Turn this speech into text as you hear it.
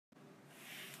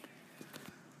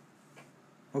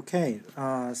Okay,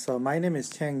 so my name is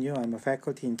Chang. I'm a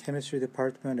faculty in chemistry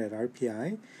department at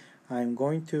RPI. I'm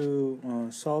going to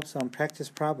solve some practice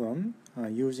problem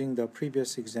using the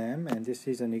previous exam, and this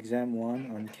is an exam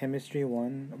 1 on chemistry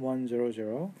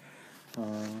 1100,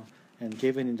 and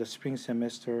given in the spring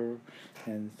semester.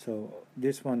 And so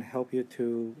this one help you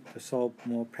to solve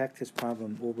more practice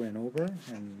problem over and over,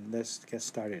 and let's get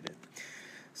started.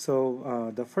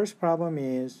 So the first problem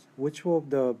is which of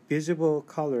the visible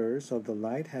colors of the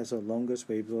light has the longest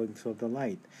wavelength of the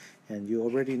light? And you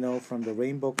already know from the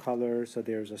rainbow color, so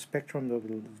there's a spectrum of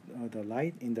the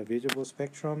light in the visible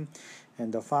spectrum.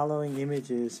 And the following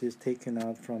images is taken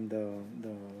out from the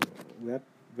web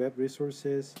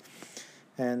resources.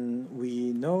 And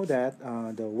we know that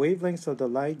the wavelengths of the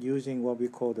light using what we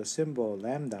call the symbol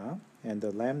lambda, and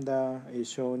the lambda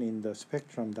is shown in the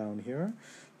spectrum down here.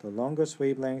 The longest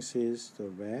wavelength is the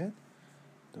red,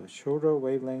 the shorter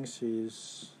wavelength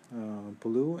is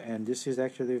blue, and this is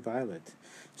actually violet.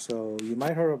 So you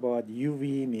might heard about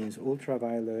UV means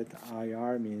ultraviolet,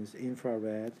 IR means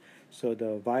infrared. So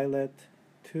the violet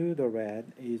to the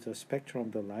red is a spectrum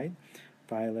of the light,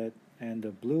 violet and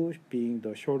the blue being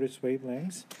the shortest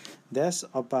wavelengths. That's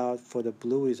about, for the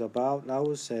blue is about, I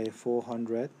would say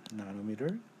 400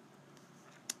 nanometer,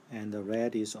 and the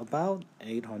red is about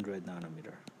 800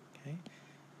 nanometer. Okay,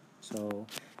 so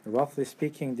roughly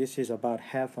speaking, this is about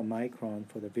half a micron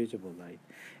for the visible light.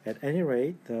 At any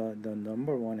rate, the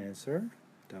number one answer,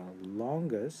 the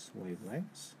longest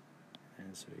wavelengths,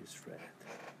 answer is red.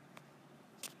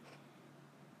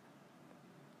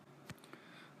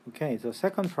 Okay, the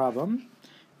second problem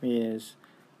is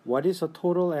what is the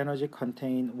total energy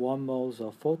contained 1 moles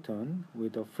of photon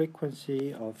with a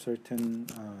frequency of certain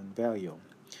value.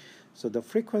 So the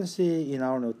frequency in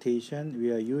our notation,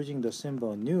 we are using the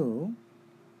symbol nu.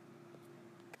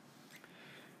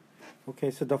 Okay,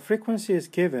 so the frequency is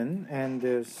given, and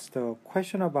the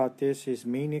question about this is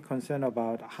mainly concerned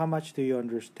about how much do you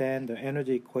understand the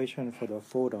energy equation for the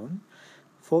photon.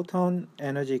 Photon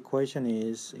energy equation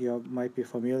is, you might be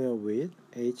familiar with,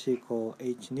 H equal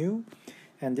H nu,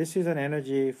 and this is an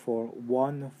energy for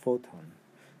one photon.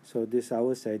 So this, I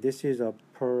would say, this is a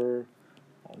per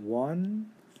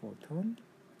one photon.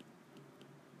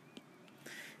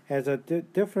 As a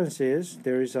difference is,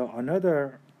 there is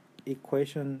another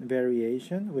equation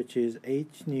variation, which is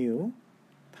H nu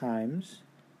times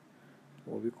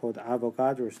what we call the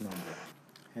Avogadro's number.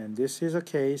 And this is a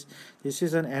case, this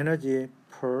is an energy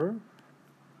per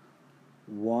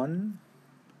one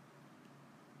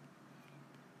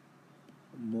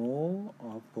mole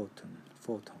of photon.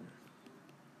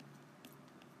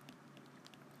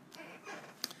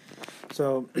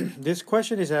 So this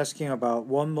question is asking about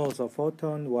 1 mole of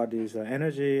photon, what is the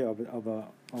energy of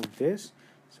this.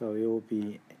 So it will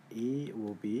be, E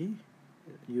will be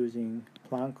using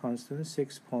Planck constant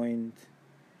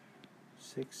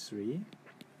 6.63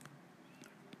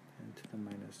 10 to the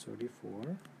minus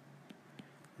 34,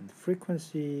 and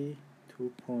frequency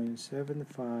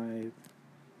 2.75 10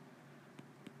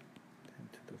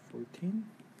 to the 14,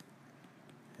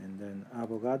 and then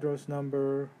Avogadro's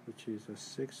number, which is a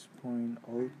 6.02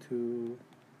 10 to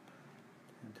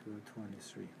the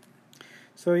 23.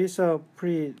 So it's a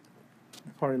pretty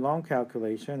long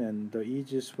calculation, and the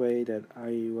easiest way that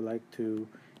I would like to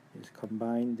is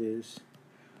combine this,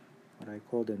 what I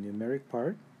call the numeric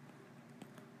part.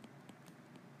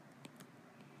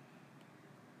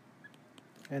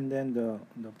 And then the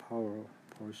power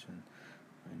portion,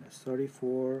 minus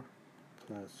 34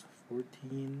 plus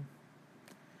 14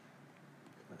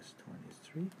 plus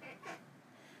 23.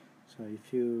 So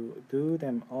if you do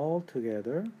them all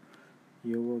together,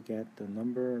 you will get the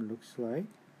number looks like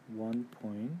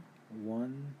 1.10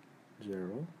 10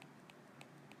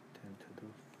 to the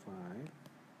 5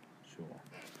 joule.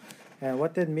 And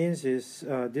what that means is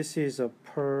this is a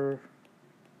per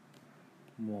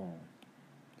mole.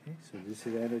 Okay, so this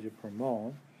is energy per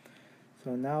mole.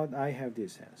 So now I have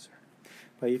this answer.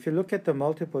 But if you look at the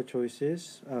multiple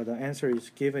choices, the answer is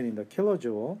given in the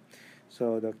kilojoule.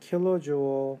 So the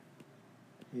kilojoule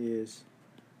is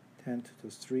 10 to the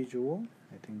 3 joule.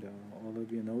 I think all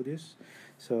of you know this.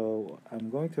 So I'm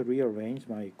going to rearrange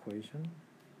my equation.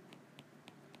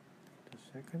 Just a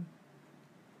second.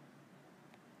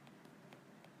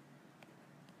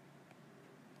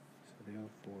 So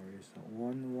therefore it's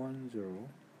 110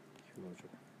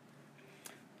 kilojoule.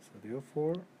 So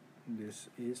therefore this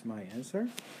is my answer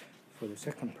for the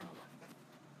second problem.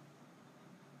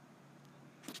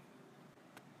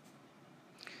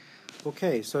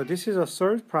 Okay, so this is a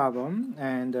third problem,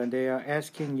 and they are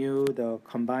asking you the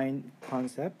combined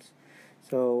concepts.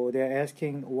 So they're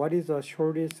asking what is the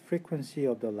shortest frequency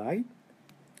of the light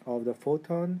of the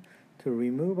photon to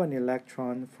remove an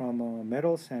electron from a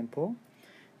metal sample,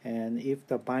 and if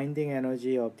the binding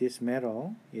energy of this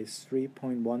metal is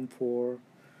 3.14 to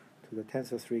the 10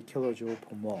 to the 3 kilojoule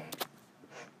per mole.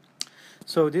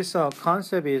 So this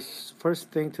concept is,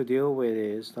 first thing to deal with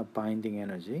is the binding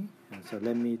energy. And so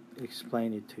let me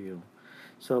explain it to you.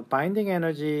 So binding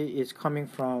energy is coming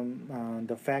from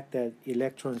the fact that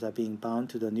electrons are being bound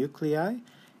to the nuclei,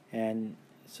 and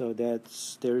so there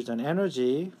is an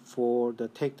energy for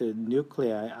take the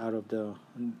nuclei out of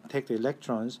take the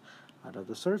electrons out of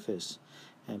the surface.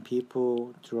 And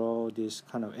people draw this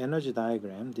kind of energy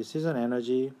diagram. This is an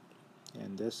energy,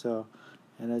 and this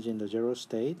energy in the zero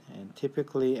state, and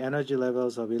typically energy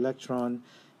levels of electron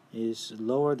is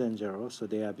lower than zero, so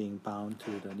they are being bound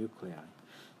to the nuclei.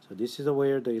 So this is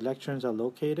where the electrons are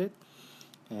located,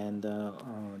 and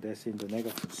that's in the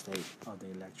negative state of the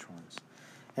electrons.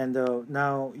 And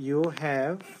now you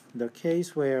have the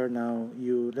case where now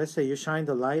let's say you shine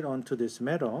the light onto this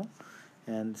metal,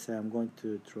 and say I'm going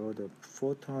to draw the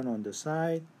photon on the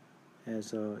side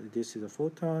as this is a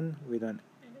photon with an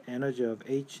energy of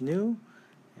h nu,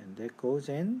 and that goes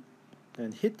in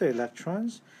and hit the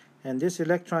electrons, and this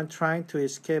electron trying to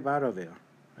escape out of it,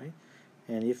 right?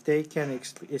 And if they can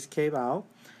escape out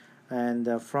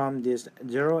and from this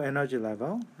zero energy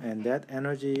level, and that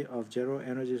energy of zero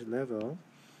energy level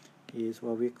is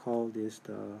what we call this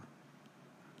the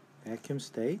vacuum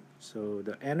state. So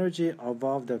the energy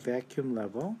above the vacuum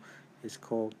level is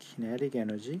called kinetic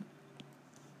energy,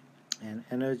 and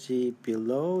energy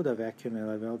below the vacuum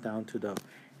level down to the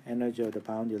energy of the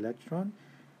bound electron.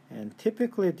 And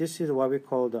typically this is what we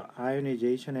call the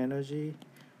ionization energy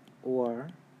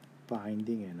or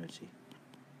binding energy.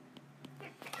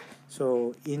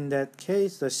 So in that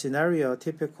case, the scenario,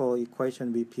 typical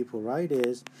equation we people write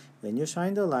is, when you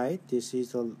shine the light, this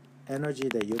is the energy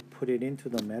that you put it into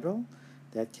the metal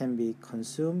that can be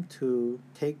consumed to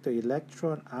take the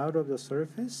electron out of the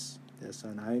surface. That's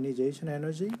an ionization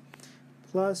energy,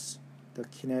 plus the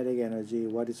kinetic energy,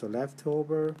 what is left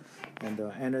over, and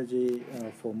the energy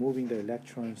for moving the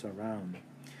electrons around.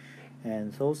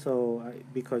 And also,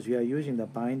 because we are using the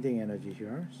binding energy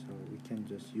here, so we can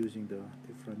just using the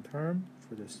different term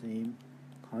for the same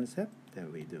concept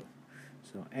that we do.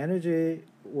 So energy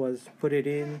was put it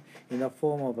in the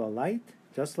form of a light,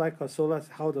 just like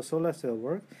how the solar cell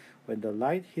works. When the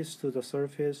light hits to the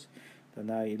surface,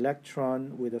 the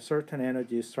electron with a certain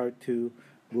energy start to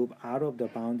move out of the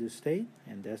bounded state,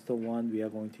 and that's the one we are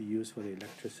going to use for the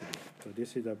electricity. So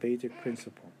this is a basic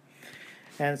principle.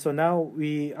 And so now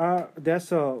that's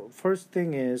the first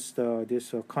thing is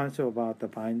this concept about the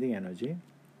binding energy.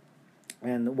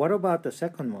 And what about the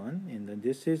second one? And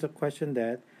this is a question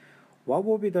that, what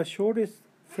will be the shortest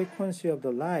frequency of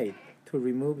the light to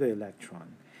remove the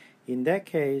electron? In that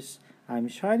case, I'm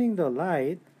shining the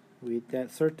light with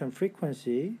that certain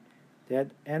frequency.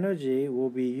 That energy will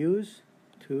be used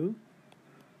to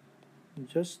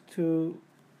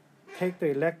take the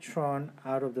electron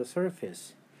out of the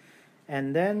surface.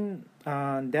 And then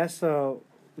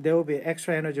there will be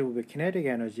extra energy, will be kinetic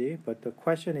energy, but the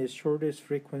question is shortest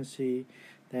frequency.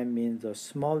 That means the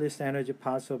smallest energy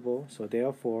possible. So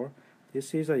therefore,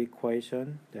 this is an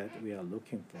equation that we are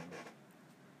looking for.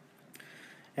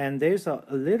 And there's a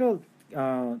little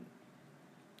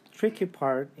tricky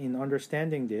part in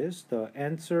understanding this. The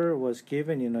answer was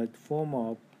given in a form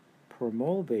of per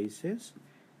mole basis,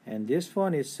 and this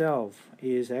one itself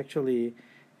is actually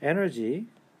energy.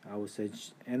 I would say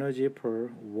energy per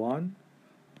one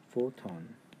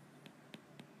photon.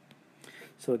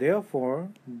 So therefore,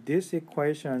 this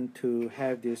equation, to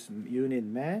have this unit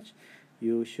match,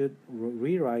 you should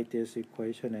rewrite this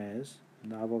equation as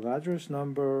Avogadro's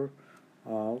number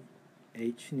of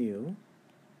h nu.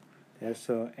 That's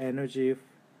energy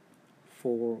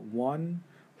for 1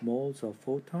 moles of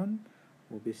photon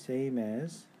will be same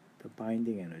as the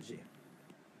binding energy.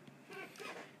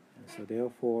 And so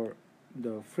therefore,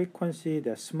 the frequency,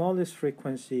 the smallest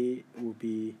frequency will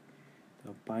be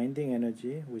the binding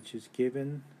energy, which is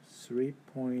given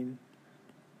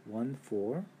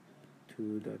 3.14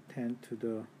 to the 10 to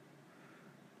the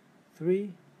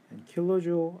 3, and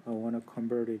kilojoule, I want to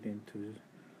convert it into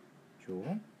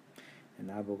joule. And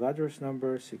Avogadro's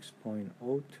number 6.02,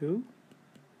 10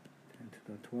 to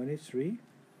the 23,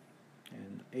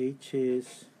 and H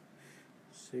is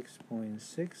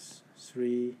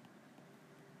 6.63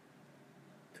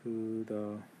 to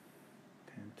the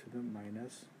 10 to the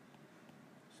minus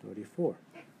 34.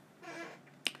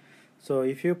 So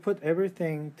if you put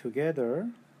everything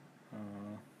together,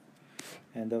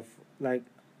 and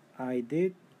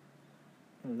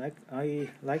I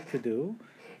like to do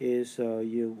is I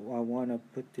want to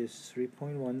put this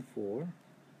 3.14,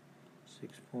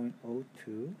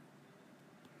 6.02,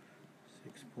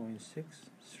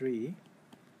 6.63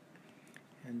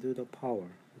 and do the power,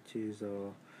 which is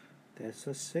that's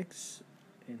a 6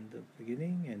 in the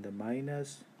beginning and the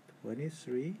minus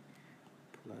 23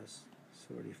 plus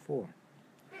 34,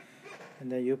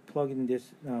 and then you plug in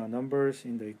these numbers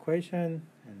in the equation,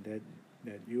 and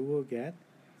that you will get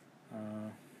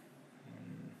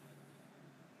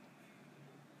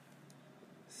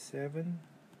 7.87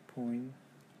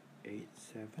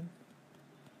 15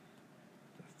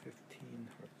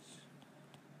 hertz.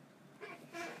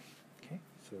 Okay,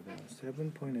 so the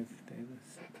 7.15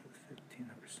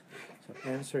 hertz. So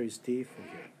answer is D for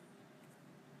here.